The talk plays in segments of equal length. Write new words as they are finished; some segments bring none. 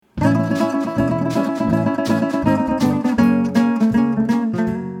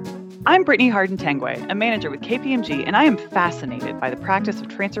I'm Brittany Harden-Tanguay, a manager with KPMG, and I am fascinated by the practice of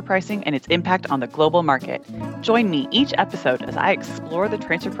transfer pricing and its impact on the global market. Join me each episode as I explore the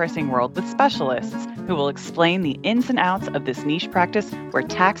transfer pricing world with specialists who will explain the ins and outs of this niche practice where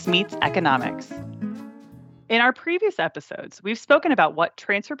tax meets economics. In our previous episodes, we've spoken about what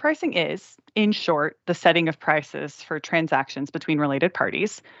transfer pricing is, in short, the setting of prices for transactions between related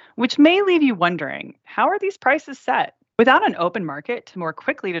parties, which may leave you wondering, how are these prices set? Without an open market to more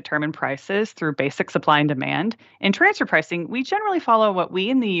quickly determine prices through basic supply and demand, in transfer pricing, we generally follow what we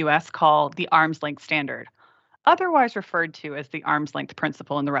in the US call the arm's length standard, otherwise referred to as the arm's length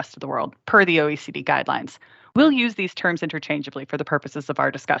principle in the rest of the world, per the OECD guidelines. We'll use these terms interchangeably for the purposes of our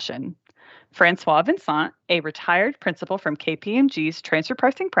discussion. Francois Vincent, a retired principal from KPMG's transfer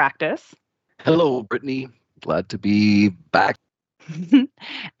pricing practice. Hello, Brittany. Glad to be back.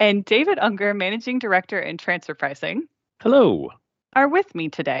 And David Unger, managing director in transfer pricing. Hello. Are with me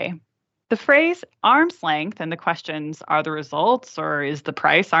today. The phrase arm's length and the questions, are the results or is the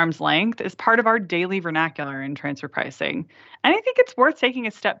price arm's length, is part of our daily vernacular in transfer pricing. And I think it's worth taking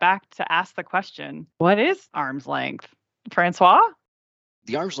a step back to ask the question, what is arm's length? Francois?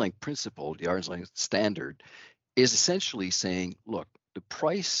 The arm's length principle, the arm's length standard, is essentially saying, look, the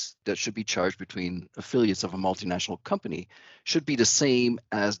price that should be charged between affiliates of a multinational company should be the same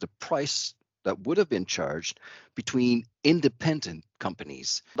as the price that would have been charged between independent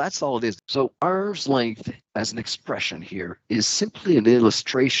companies. That's all it is. So arm's length as an expression here is simply an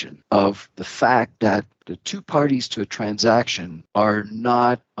illustration of the fact that the two parties to a transaction are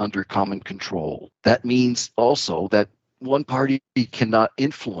not under common control. That means also that one party cannot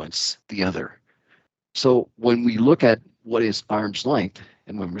influence the other. So when we look at what is arm's length,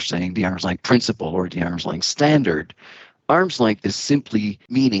 and when we're saying the arm's length principle or the arm's length standard, arm's length is simply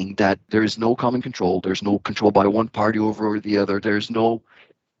meaning that there is no common control, there's no control by one party over the other, there's no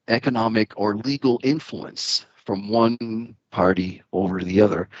economic or legal influence from one party over the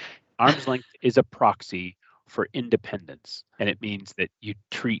other. Arm's length is a proxy for independence, and it means that you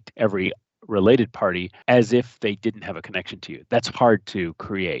treat every related party as if they didn't have a connection to you. That's hard to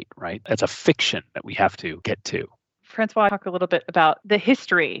create, right? That's a fiction that we have to get to. Francois, talk a little bit about the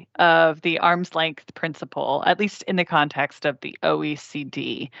history of the arm's length principle, at least in the context of the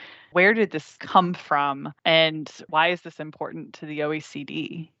OECD. Where did this come from, and why is this important to the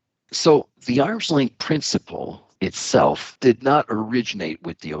OECD? So the arm's length principle itself did not originate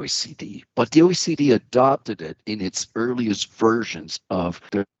with the OECD, but the OECD adopted it in its earliest versions of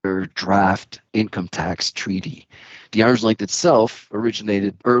their draft income tax treaty. The arm's length itself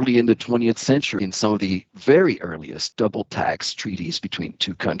originated early in the 20th century in some of the very earliest double tax treaties between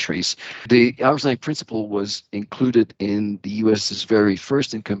two countries. The arm's length principle was included in the US's very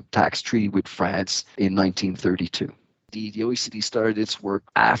first income tax treaty with France in 1932. The OECD started its work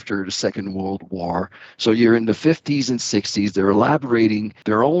after the Second World War. So you're in the 50s and 60s. They're elaborating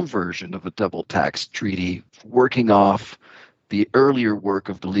their own version of a double tax treaty, working off the earlier work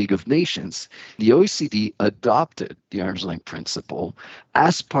of the League of Nations. The OECD adopted the arm's length principle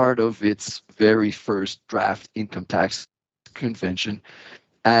as part of its very first draft income tax convention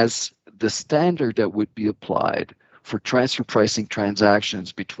as the standard that would be applied for transfer pricing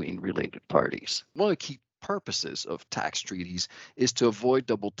transactions between related parties. One of the key purposes of tax treaties is to avoid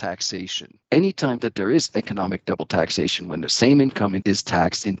double taxation. Anytime that there is economic double taxation, when the same income is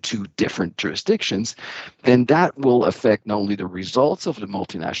taxed in two different jurisdictions, then that will affect not only the results of the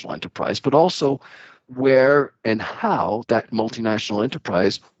multinational enterprise, but also where and how that multinational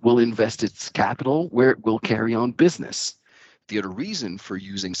enterprise will invest its capital, where it will carry on business. The other reason for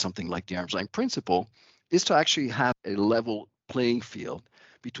using something like the arm's length principle is to actually have a level playing field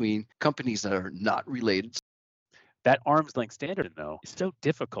between companies that are not related. That arm's length standard, though, is so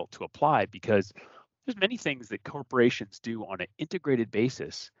difficult to apply because there's many things that corporations do on an integrated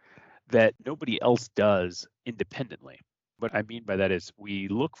basis that nobody else does independently. What I mean by that is we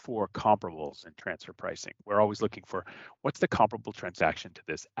look for comparables in transfer pricing. We're always looking for what's the comparable transaction to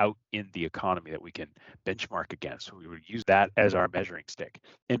this out in the economy that we can benchmark against. So we would use that as our measuring stick.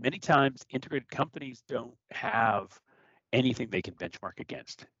 And many times integrated companies don't have anything they can benchmark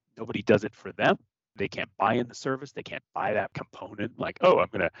against. Nobody does it for them. They can't buy in the service. They can't buy that component like, oh, I'm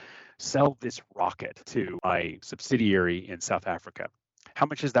going to sell this rocket to my subsidiary in South Africa. How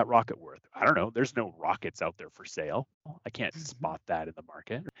much is that rocket worth? I don't know. There's no rockets out there for sale. I can't spot that in the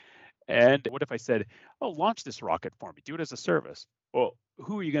market. And what if I said, oh, launch this rocket for me. Do it as a service. Well,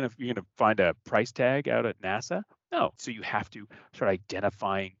 who are you going to, you're going to find a price tag out at NASA? No. So you have to start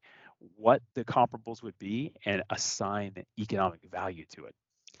identifying what the comparables would be and assign economic value to it.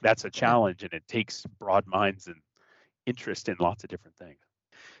 That's a challenge, and it takes broad minds and interest in lots of different things.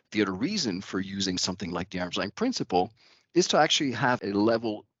 The other reason for using something like the arm's length principle is to actually have a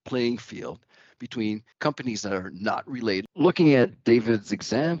level playing field between companies that are not related. Looking at David's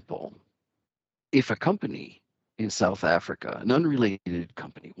example, if a company in South Africa, an unrelated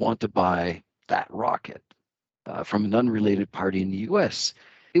company, want to buy that rocket from an unrelated party in the US,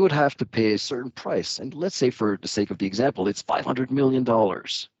 it would have to pay a certain price. And let's say, for the sake of the example, it's $500 million.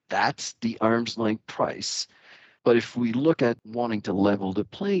 That's the arm's length price. But if we look at wanting to level the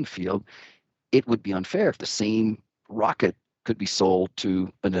playing field, it would be unfair if the same rocket could be sold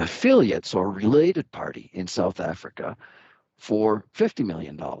to an affiliate, so a related party in South Africa, for $50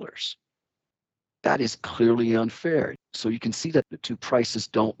 million. That is clearly unfair. So you can see that the two prices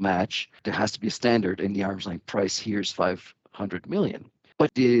don't match. There has to be a standard, and the arm's length price here is 500 million.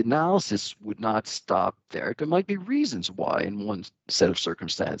 But the analysis would not stop there. There might be reasons why in one set of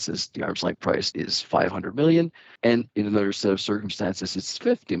circumstances the arm's length price is 500 million, and in another set of circumstances it's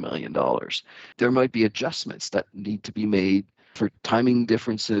 $50 million. There might be adjustments that need to be made for timing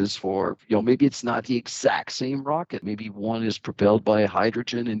differences, for, maybe it's not the exact same rocket. Maybe one is propelled by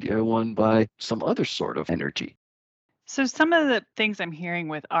hydrogen and the other one by some other sort of energy. So some of the things I'm hearing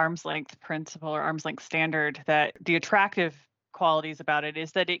with arm's length principle or arm's length standard, that the attractive qualities about it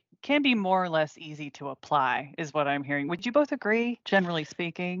is that it can be more or less easy to apply, is what I'm hearing. Would you both agree, generally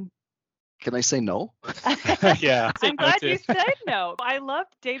speaking? Can I say no? Yeah. I'm glad you said no. I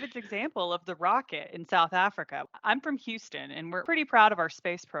loved David's example of the rocket in South Africa. I'm from Houston, and we're pretty proud of our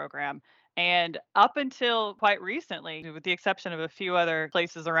space program. And up until quite recently, with the exception of a few other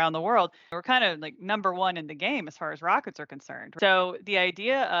places around the world, we're kind of like number one in the game as far as rockets are concerned. So the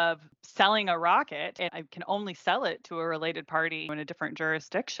idea of selling a rocket, and I can only sell it to a related party in a different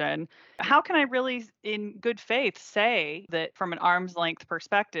jurisdiction, how can I really, in good faith, say that from an arm's length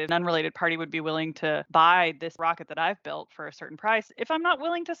perspective, an unrelated party would be willing to buy this rocket that I've built for a certain price if I'm not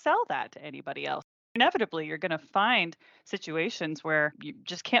willing to sell that to anybody else? Inevitably, you're going to find situations where you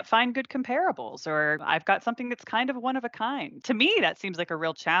just can't find good comparables, or I've got something that's kind of one of a kind. To me, that seems like a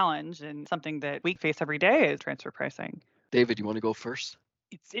real challenge and something that we face every day is transfer pricing. David, you want to go first?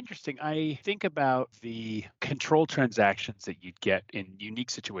 It's interesting. I think about the control transactions that you'd get in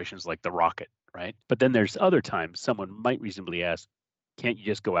unique situations like the rocket, right? But then there's other times someone might reasonably ask, can't you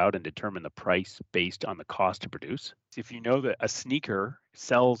just go out and determine the price based on the cost to produce? If you know that a sneaker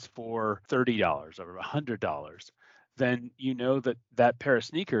sells for $30 or $100, then you know that that pair of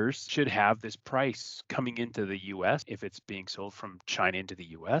sneakers should have this price coming into the US if it's being sold from China into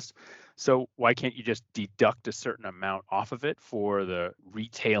the US. So why can't you just deduct a certain amount off of it for the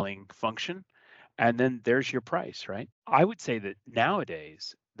retailing function? And then there's your price, right? I would say that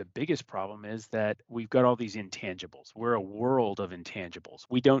nowadays, the biggest problem is that we've got all these intangibles. We're a world of intangibles.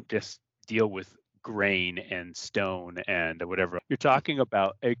 We don't just deal with grain and stone and whatever. You're talking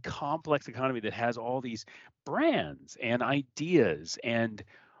about a complex economy that has all these brands and ideas. And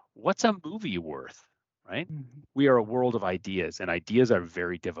what's a movie worth, right? Mm-hmm. We are a world of ideas, and ideas are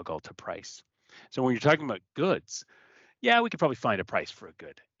very difficult to price. So when you're talking about goods, yeah, we could probably find a price for a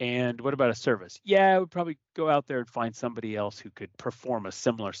good. And what about a service? Yeah, we'd probably go out there and find somebody else who could perform a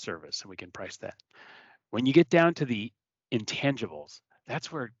similar service, and we can price that. When you get down to the intangibles,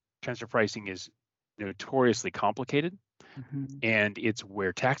 that's where transfer pricing is notoriously complicated. Mm-hmm. And it's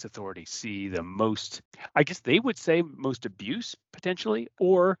where tax authorities see the most, I guess they would say, most abuse potentially,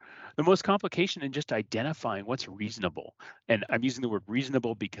 or the most complication in just identifying what's reasonable. And I'm using the word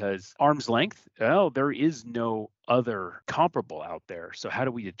reasonable because arm's length, there is no other comparable out there. So how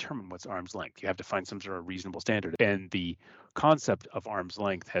do we determine what's arm's length? You have to find some sort of reasonable standard. And the concept of arm's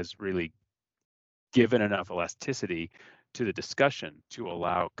length has really given enough elasticity to the discussion to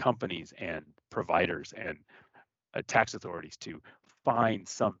allow companies and providers and tax authorities to find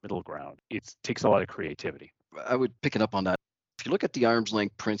some middle ground. It takes a lot of creativity. I would pick it up on that. If you look at the arm's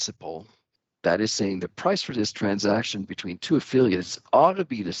length principle, that is saying the price for this transaction between two affiliates ought to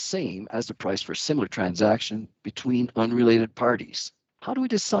be the same as the price for a similar transaction between unrelated parties. How do we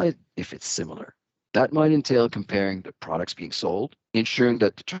decide if it's similar? That might entail comparing the products being sold, ensuring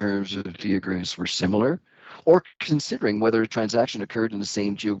that the terms of the agreements were similar, or considering whether a transaction occurred in the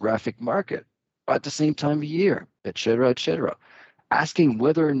same geographic market at the same time of year, et cetera, asking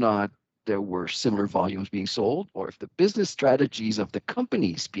whether or not there were similar volumes being sold, or if the business strategies of the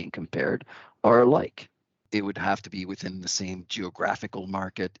companies being compared are alike. It would have to be within the same geographical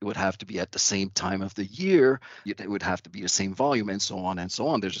market. It would have to be at the same time of the year. It would have to be the same volume, and so on and so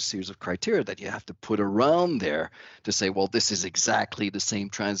on. There's a series of criteria that you have to put around there to say, well, this is exactly the same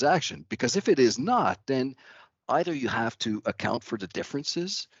transaction. Because if it is not, then either you have to account for the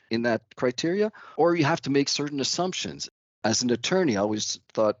differences in that criteria, or you have to make certain assumptions. As an attorney, I always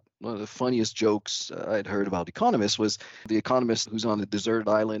thought one of the funniest jokes I'd heard about economists was the economist who's on a desert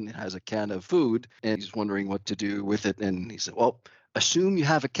island, has a can of food, and he's wondering what to do with it. And he said, well, assume you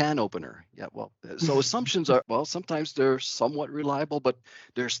have a can opener. Yeah, well, so assumptions are, well, sometimes they're somewhat reliable, but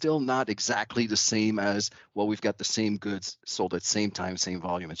they're still not exactly the same as, well, we've got the same goods sold at the same time, same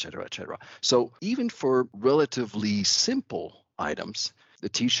volume, et cetera, et cetera. So even for relatively simple items, the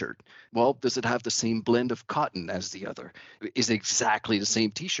t-shirt, well, does it have the same blend of cotton as the other? Is it exactly the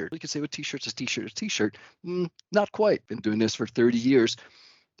same t-shirt? You could say with t-shirts, a t-shirt is t-shirt. Not quite. Been doing this for 30 years.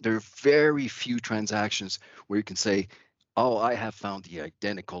 There are very few transactions where you can say, oh, I have found the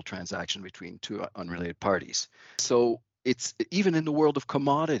identical transaction between two unrelated parties. So it's even in the world of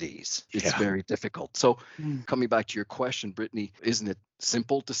commodities, it's very difficult. So coming back to your question, Brittany, isn't it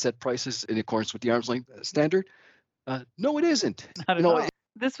simple to set prices in accordance with the arm's length standard? No, it isn't. Not at all.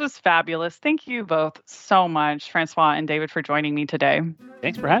 This was fabulous. Thank you both so much, Francois and David, for joining me today.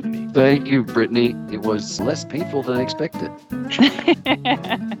 Thanks for having me. Thank you, Brittany. It was less painful than I expected.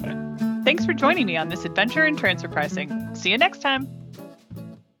 Thanks for joining me on this adventure in transfer pricing. See you next time.